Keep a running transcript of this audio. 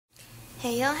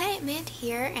Hey y'all, hey, Amanda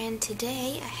here, and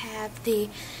today I have the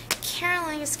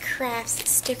KarolinasKrafts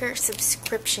sticker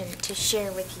subscription to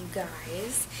share with you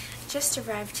guys. It just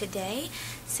arrived today,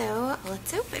 so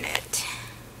let's open it.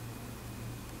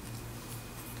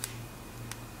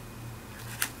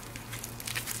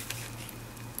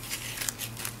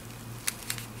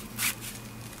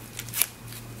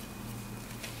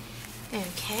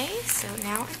 Okay, so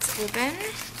now it's open.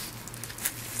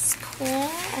 Let's pull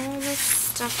all this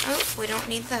stuff. Oh, we don't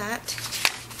need that.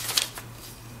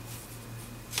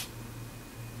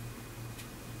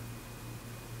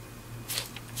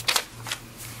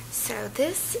 So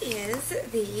this is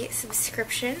the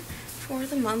subscription for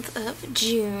the month of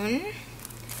June.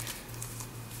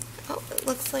 Oh, it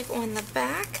looks like on the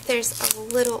back there's a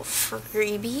little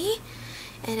freebie.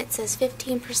 And it says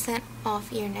 15%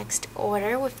 off your next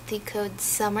order with the code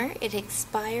SUMMER. It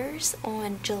expires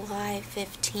on July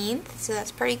 15th, so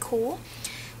that's pretty cool.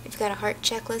 We've got a heart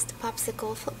checklist, a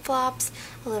popsicle, flip-flops,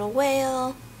 a little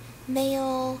whale,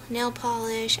 mail, nail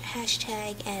polish, a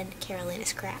hashtag, and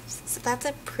KarolinasKrafts. So that's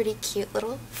a pretty cute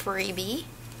little freebie.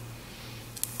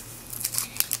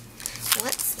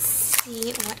 Let's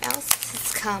see what else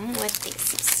has come with the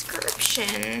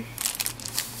subscription.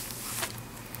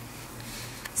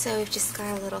 So we've just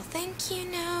got a little thank you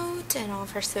note and all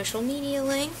of our social media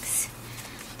links.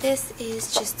 This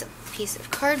is just a piece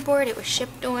of cardboard. It was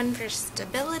shipped on for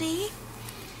stability.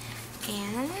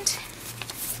 And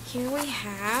here we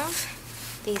have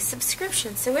the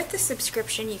subscription. So with the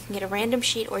subscription, you can get a random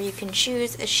sheet or you can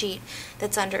choose a sheet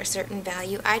that's under a certain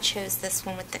value. I chose this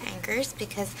one with the anchors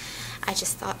because I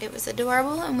just thought it was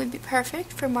adorable and would be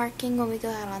perfect for marking when we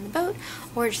go out on the boat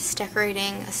or just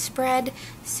decorating a spread.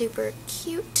 Super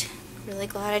cute. Really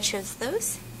glad I chose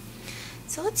those.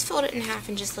 So let's fold it in half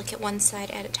and just look at one side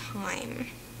at a time.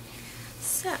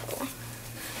 So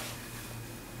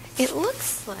it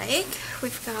looks like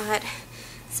we've got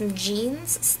some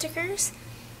jeans stickers.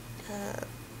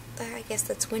 I guess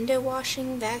that's window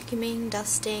washing, vacuuming,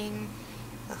 dusting,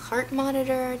 a heart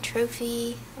monitor, a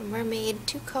trophy, a mermaid,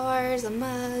 2 cars, a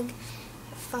mug,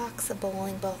 a fox, a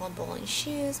bowling ball, bowling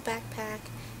shoes, backpack,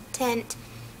 tent,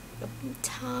 a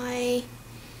tie,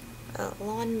 a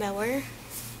lawnmower,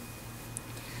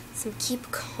 some keep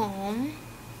calm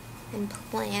and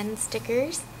plan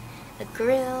stickers, a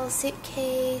grill,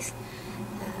 suitcase,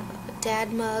 a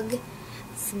dad mug,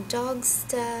 some dog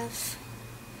stuff,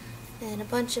 and a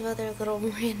bunch of other little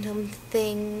random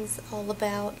things all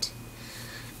about.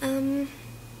 I'm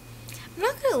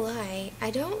not gonna lie, I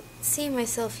don't see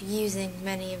myself using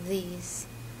many of these.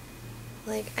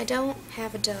 Like, I don't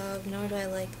have a dog, nor do I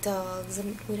like dogs,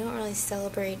 and we don't really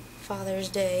celebrate Father's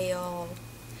Day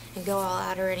and go all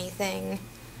out or anything.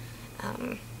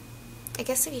 I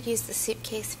guess we could use the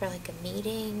suitcase for like a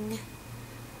meeting.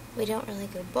 We don't really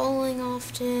go bowling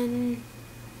often.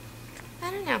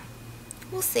 I don't know.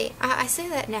 We'll see. I say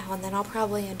that now and then I'll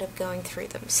probably end up going through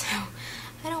them, so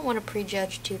I don't want to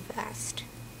prejudge too fast.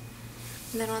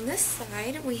 And then on this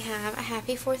side we have a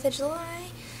happy 4th of July,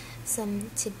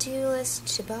 some to-do list,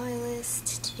 to-buy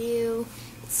list, to-do.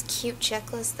 It's a cute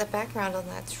checklist. The background on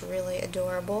that's really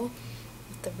adorable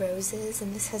with the roses,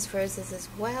 and this has roses as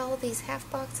well. These half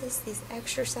boxes, these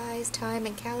exercise, time,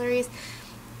 and calories.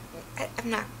 I'm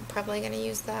not probably going to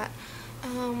use that.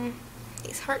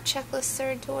 These heart checklists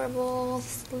are adorable.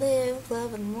 Live,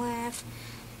 love, and laugh.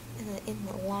 In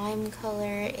the lime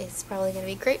color is probably going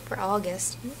to be great for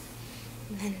August.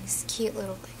 And then this cute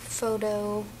little like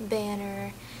photo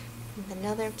banner. And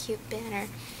another cute banner.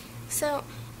 So,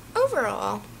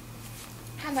 overall,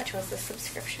 how much was the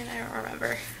subscription? I don't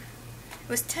remember. It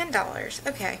was $10.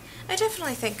 Okay. I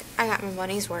definitely think I got my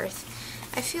money's worth.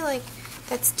 I feel like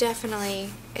that's definitely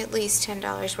at least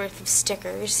 $10 worth of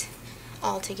stickers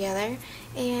altogether,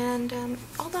 and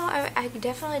although I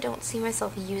definitely don't see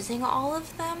myself using all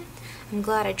of them, I'm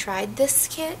glad I tried this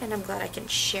kit, and I'm glad I can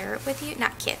share it with you.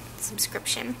 Not kit,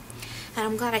 subscription. And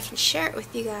I'm glad I can share it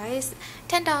with you guys.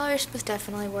 $10 was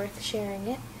definitely worth sharing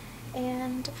it,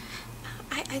 and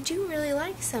I do really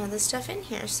like some of the stuff in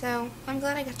here, so I'm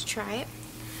glad I got to try it.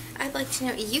 I'd like to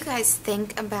know what you guys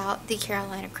think about the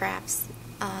KarolinasKrafts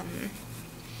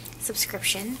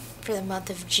subscription for the month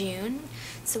of June.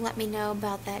 So let me know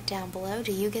about that down below.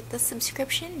 Do you get the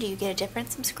subscription? Do you get a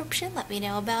different subscription? Let me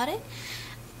know about it.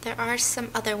 There are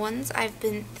some other ones I've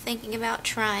been thinking about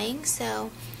trying, so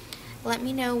let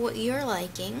me know what you're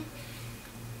liking.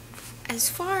 As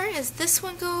far as this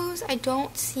one goes, I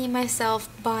don't see myself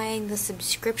buying the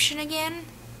subscription again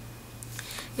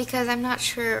because I'm not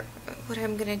sure what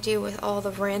I'm going to do with all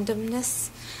the randomness,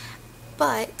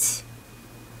 but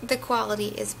the quality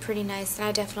is pretty nice, and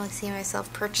I definitely see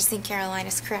myself purchasing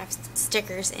KarolinasKrafts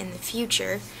stickers in the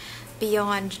future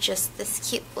beyond just this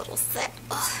cute little set.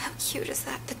 Oh, how cute is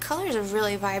that? The colors are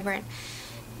really vibrant.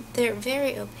 They're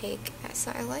very opaque,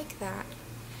 so I like that.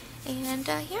 And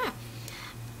yeah,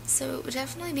 so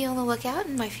definitely be on the lookout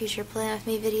in my future Plan With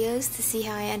Me videos to see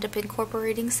how I end up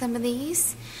incorporating some of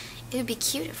these. It would be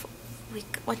cute if we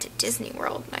went to Disney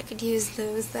World and I could use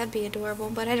those. That'd be adorable,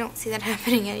 but I don't see that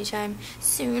happening anytime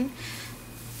soon.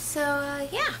 So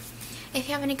yeah, if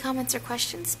you have any comments or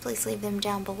questions, please leave them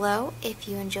down below. If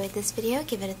you enjoyed this video,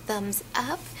 give it a thumbs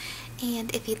up.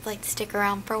 And if you'd like to stick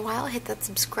around for a while, hit that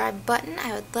subscribe button.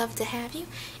 I would love to have you.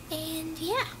 And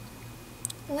yeah,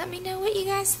 let me know what you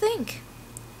guys think.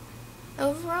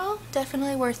 Overall,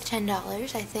 definitely worth $10,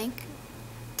 I think.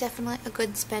 Definitely a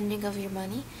good spending of your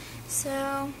money.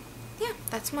 So, yeah,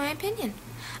 that's my opinion.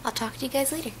 I'll talk to you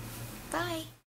guys later. Bye.